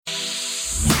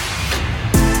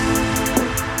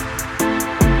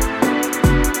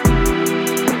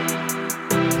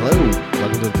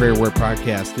Welcome to the Prayer Word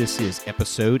Podcast. This is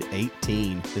episode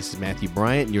 18. This is Matthew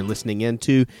Bryant, and you're listening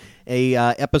into a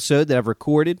episode that I've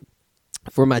recorded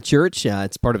for my church.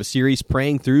 It's part of a series,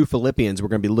 Praying Through Philippians. We're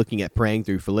going to be looking at praying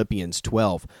through Philippians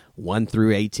 12, 1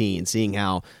 through 18, seeing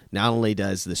how not only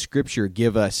does the Scripture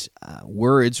give us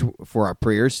words for our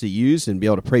prayers to use and be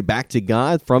able to pray back to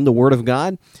God from the Word of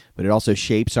God, but it also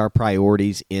shapes our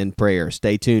priorities in prayer.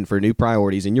 Stay tuned for new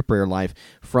priorities in your prayer life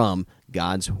from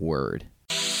God's Word.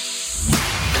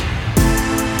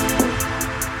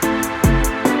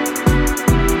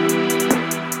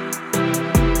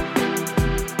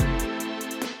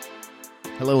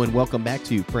 Hello and welcome back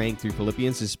to Praying Through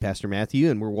Philippians. This is Pastor Matthew,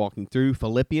 and we're walking through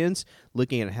Philippians,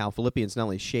 looking at how Philippians not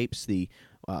only shapes the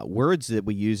words that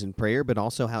we use in prayer, but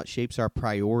also how it shapes our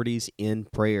priorities in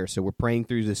prayer. So we're praying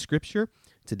through the Scripture.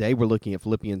 Today we're looking at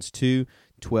Philippians 2,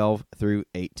 12 through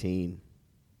 18.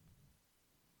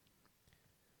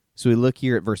 So we look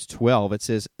here at verse 12. It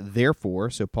says,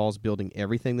 therefore, so Paul's building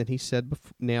everything that he said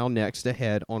now next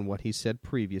ahead on what he said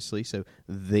previously. So,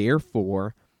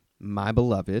 therefore, my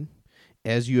beloved,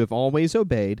 as you have always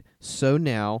obeyed, so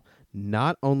now,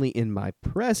 not only in my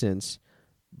presence,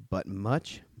 but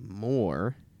much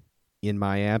more in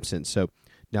my absence. So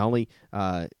not only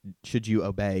should you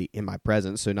obey in my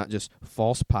presence, so not just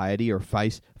false piety or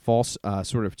false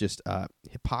sort of just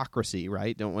hypocrisy,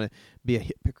 right? Don't want to be a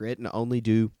hypocrite and only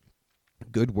do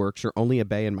good works or only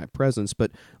obey in my presence, but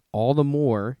all the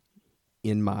more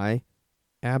in my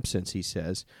absence, he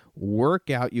says.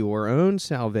 Work out your own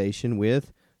salvation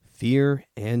with fear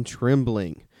and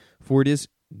trembling, for it is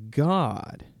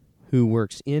God who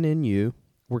works in you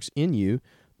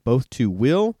both to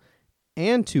will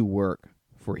and to work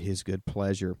for his good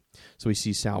pleasure. So we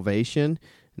see salvation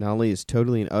not only is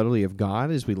totally and utterly of God,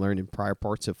 as we learned in prior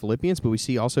parts of Philippians, but we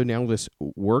see also now this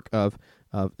work of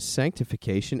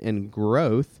sanctification and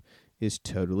growth is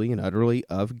totally and utterly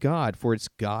of God, for it's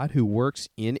God who works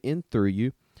in and through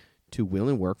you to will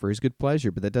and work for his good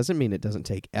pleasure. But that doesn't mean it doesn't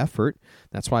take effort.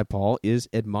 That's why Paul is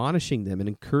admonishing them and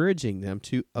encouraging them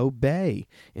to obey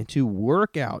and to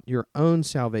work out your own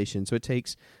salvation. So it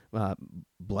takes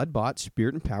blood-bought,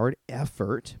 spirit-empowered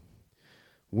effort.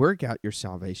 Work out your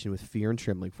salvation with fear and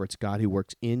trembling, for it's God who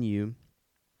works in you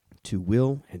to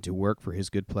will and to work for his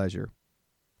good pleasure.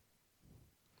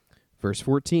 Verse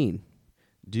 14,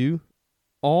 do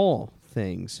all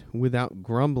things without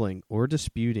grumbling or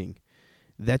disputing,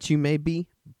 that you may be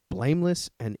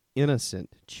blameless and innocent,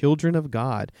 children of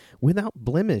God, without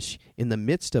blemish in the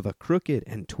midst of a crooked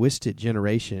and twisted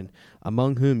generation,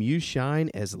 among whom you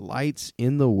shine as lights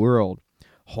in the world,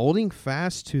 holding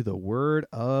fast to the word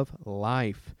of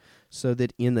life, so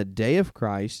that in the day of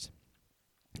Christ,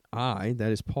 I,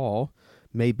 that is Paul,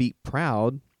 may be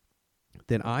proud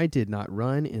that I did not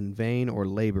run in vain or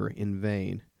labor in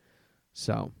vain.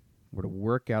 So, we're to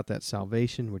work out that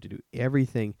salvation. We're to do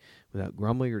everything without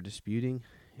grumbling or disputing,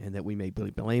 and that we may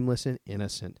be blameless and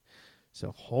innocent.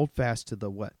 So hold fast to the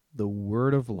what? The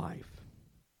word of life.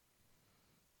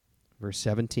 Verse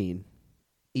 17.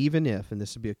 Even if, and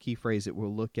this will be a key phrase that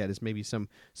we'll look at, is maybe some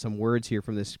words here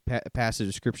from this passage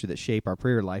of Scripture that shape our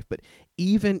prayer life, but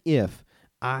even if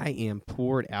I am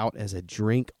poured out as a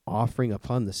drink offering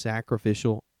upon the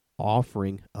sacrificial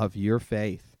offering of your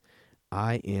faith,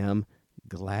 I am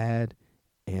glad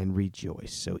and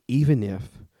rejoice. So even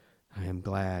if I am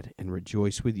glad and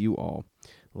rejoice with you all,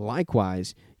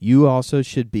 likewise, you also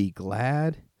should be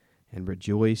glad and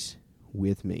rejoice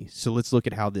with me. So let's look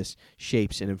at how this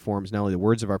shapes and informs not only the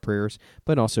words of our prayers,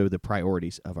 but also the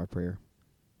priorities of our prayer.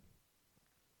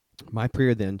 My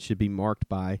prayer then should be marked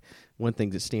by one thing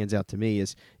that stands out to me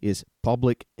is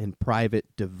public and private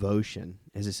devotion.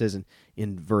 As it says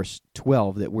in verse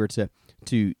 12, that we're to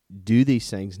do these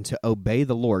things and to obey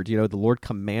the Lord. You know, the Lord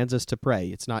commands us to pray.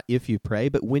 It's not if you pray,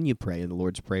 but when you pray in the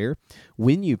Lord's Prayer.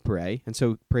 When you pray, and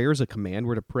so prayer is a command,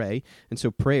 we're to pray. And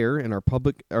so prayer and our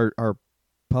public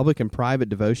and private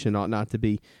devotion ought not to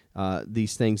be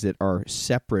these things that are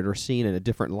separate or seen in a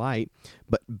different light,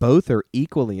 but both are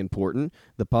equally important.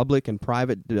 The public and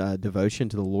private devotion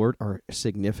to the Lord are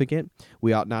significant.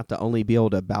 We ought not to only be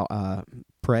able to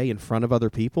pray in front of other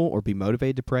people or be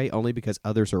motivated to pray only because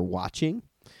others are watching.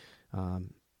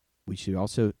 We should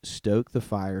also stoke the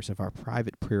fires of our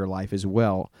private prayer life as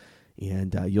well.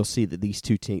 And you'll see that these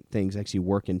two things actually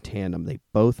work in tandem. They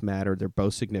both matter. They're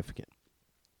both significant.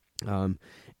 And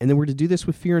then we're to do this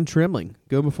with fear and trembling.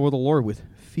 Go before the Lord with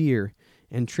fear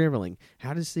and trembling.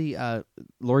 How does the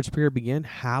Lord's Prayer begin?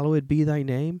 Hallowed be thy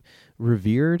name,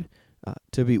 revered,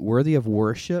 to be worthy of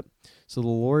worship. So the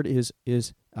Lord is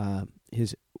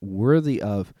worthy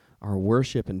of our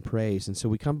worship and praise. And so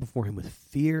we come before him with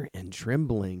fear and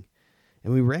trembling.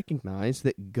 And we recognize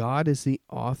that God is the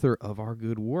author of our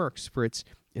good works. For it's,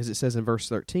 as it says in verse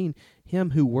 13,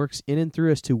 him who works in and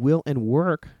through us to will and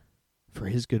work for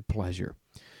his good pleasure.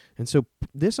 And so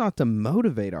this ought to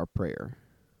motivate our prayer.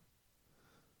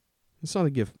 This ought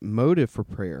to give motive for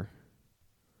prayer.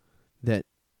 That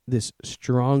this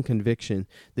strong conviction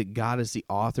that God is the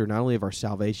author not only of our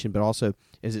salvation, but also,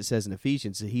 as it says in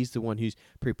Ephesians, that he's the one who's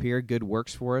prepared good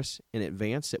works for us in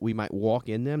advance that we might walk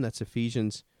in them. That's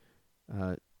Ephesians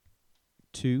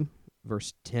 2,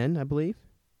 verse 10, I believe.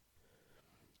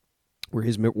 We're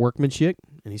his workmanship,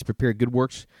 and he's prepared good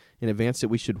works in advance that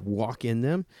we should walk in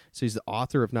them. So he's the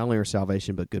author of not only our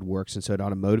salvation, but good works. And so it ought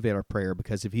to motivate our prayer,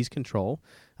 because if he's control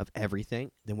of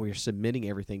everything, then we are submitting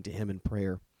everything to him in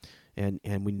prayer.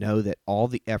 And we know that all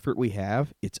the effort we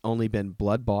have, it's only been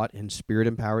blood-bought and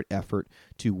spirit-empowered effort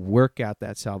to work out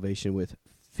that salvation with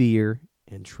fear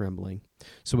and trembling.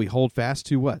 So we hold fast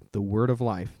to what? The word of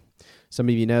life. Some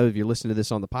of you know, if you're listening to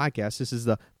this on the podcast, this is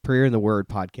the Prayer in the Word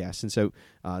podcast. And so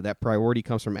that priority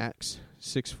comes from Acts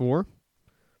 6:4.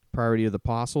 Priority of the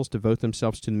apostles, devote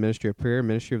themselves to the ministry of prayer,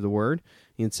 ministry of the word.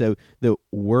 And so the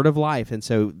word of life. And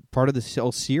so part of this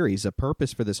whole series, the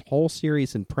purpose for this whole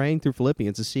series and praying through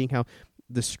Philippians is seeing how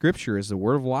the scripture is the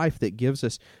word of life that gives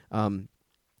us not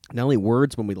only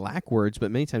words when we lack words,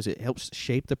 but many times it helps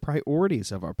shape the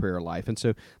priorities of our prayer life. And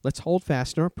so let's hold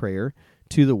fast in our prayer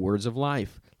to the words of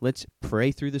life. Let's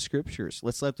pray through the scriptures.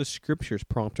 Let's let the scriptures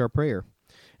prompt our prayer.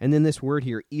 And then this word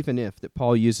here, even if, that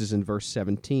Paul uses in verse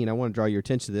 17. I want to draw your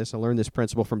attention to this. I learned this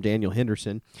principle from Daniel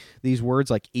Henderson. These words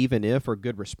like even if are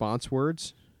good response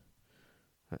words,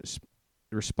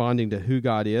 responding to who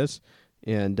God is,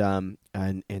 and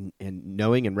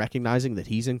knowing and recognizing that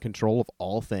he's in control of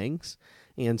all things.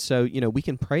 And so, we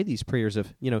can pray these prayers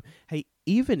of, hey,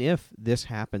 even if this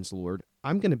happens, Lord,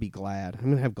 I'm going to be glad. I'm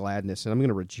going to have gladness, and I'm going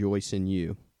to rejoice in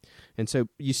you. And so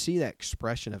you see that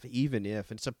expression of even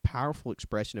if, and it's a powerful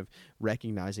expression of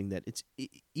recognizing that it's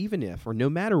even if, or no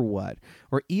matter what,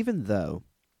 or even though,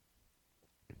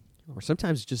 or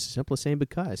sometimes it's just as simple as saying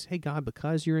because. Hey, God,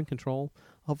 because you're in control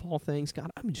of all things,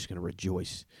 God, I'm just going to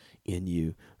rejoice in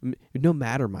you, no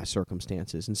matter my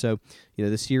circumstances. And so,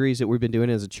 the series that we've been doing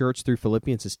as a church through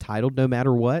Philippians is titled No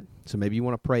Matter What. So maybe you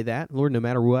want to pray that. Lord, no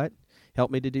matter what,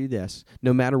 help me to do this.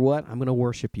 No matter what, I'm going to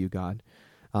worship you, God.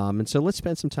 And so let's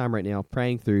spend some time right now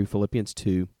praying through Philippians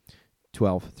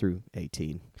 2:12 through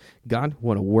 18. God, I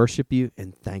want to worship you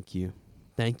and thank you.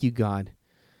 Thank you, God,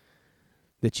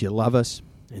 that you love us,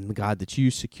 and God, that you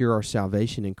secure our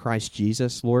salvation in Christ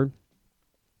Jesus, Lord.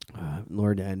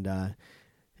 Lord, and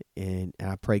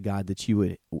I pray, God, that you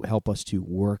would help us to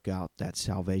work out that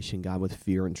salvation, God, with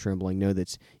fear and trembling. Know that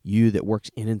it's you that works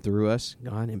in and through us,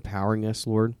 God, empowering us,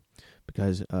 Lord,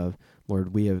 because of,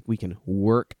 Lord, we can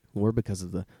work, Lord, because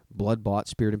of the blood-bought,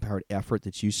 spirit-empowered effort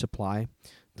that you supply,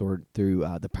 Lord, through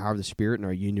the power of the Spirit and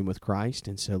our union with Christ.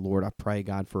 And so, Lord, I pray,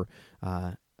 God, for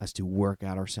us to work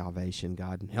out our salvation,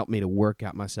 God. And help me to work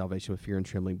out my salvation with fear and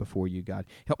trembling before you, God.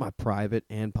 Help my private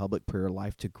and public prayer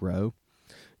life to grow.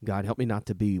 God, help me not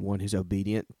to be one who's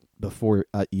obedient before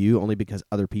you only because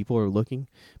other people are looking,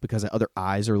 because other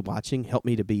eyes are watching. Help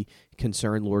me to be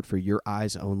concerned, Lord, for your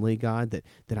eyes only, God, that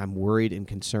I'm worried and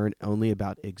concerned only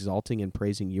about exalting and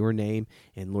praising your name,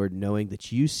 and, Lord, knowing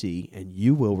that you see and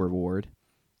you will reward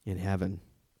in heaven.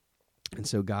 And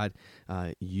so, God,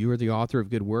 you are the author of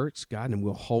good works, God, and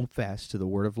we'll hold fast to the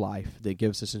word of life that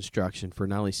gives us instruction for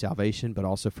not only salvation, but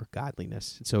also for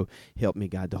godliness. And so help me,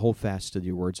 God, to hold fast to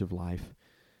your words of life.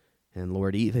 And,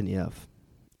 Lord, even if,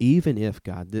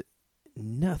 God, that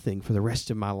nothing for the rest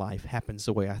of my life happens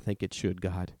the way I think it should,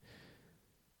 God,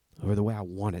 or the way I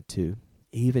want it to,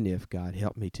 even if, God,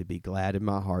 help me to be glad in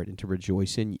my heart and to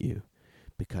rejoice in you,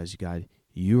 because, God,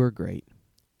 you are great,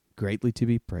 greatly to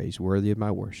be praised, worthy of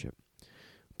my worship.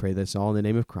 Pray this all in the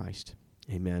name of Christ.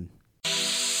 Amen.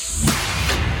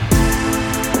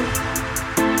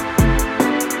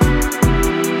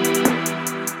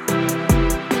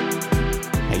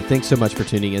 Thanks so much for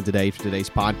tuning in today for today's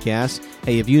podcast.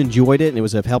 Hey, if you enjoyed it and it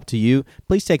was of help to you,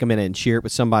 please take a minute and share it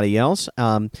with somebody else.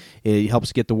 It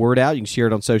helps get the word out. You can share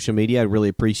it on social media. I'd really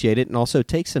appreciate it. And also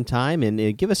take some time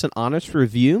and give us an honest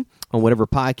review on whatever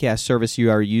podcast service you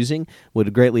are using.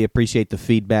 Would greatly appreciate the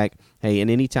feedback. Hey,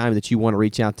 and any time that you want to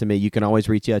reach out to me, you can always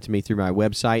reach out to me through my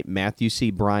website,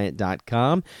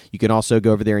 MatthewCBryant.com. You can also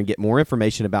go over there and get more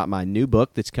information about my new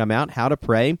book that's come out, How to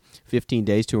Pray, 15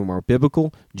 Days to a More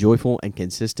Biblical, Joyful, and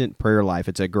Consistent Prayer Life.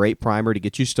 It's a great primer to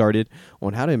get you started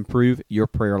on how to improve your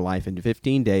prayer life in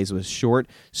 15 days with short,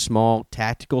 small,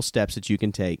 tactical steps that you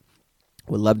can take.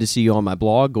 Would love to see you on my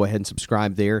blog. Go ahead and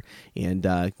subscribe there, and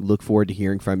look forward to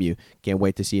hearing from you. Can't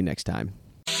wait to see you next time.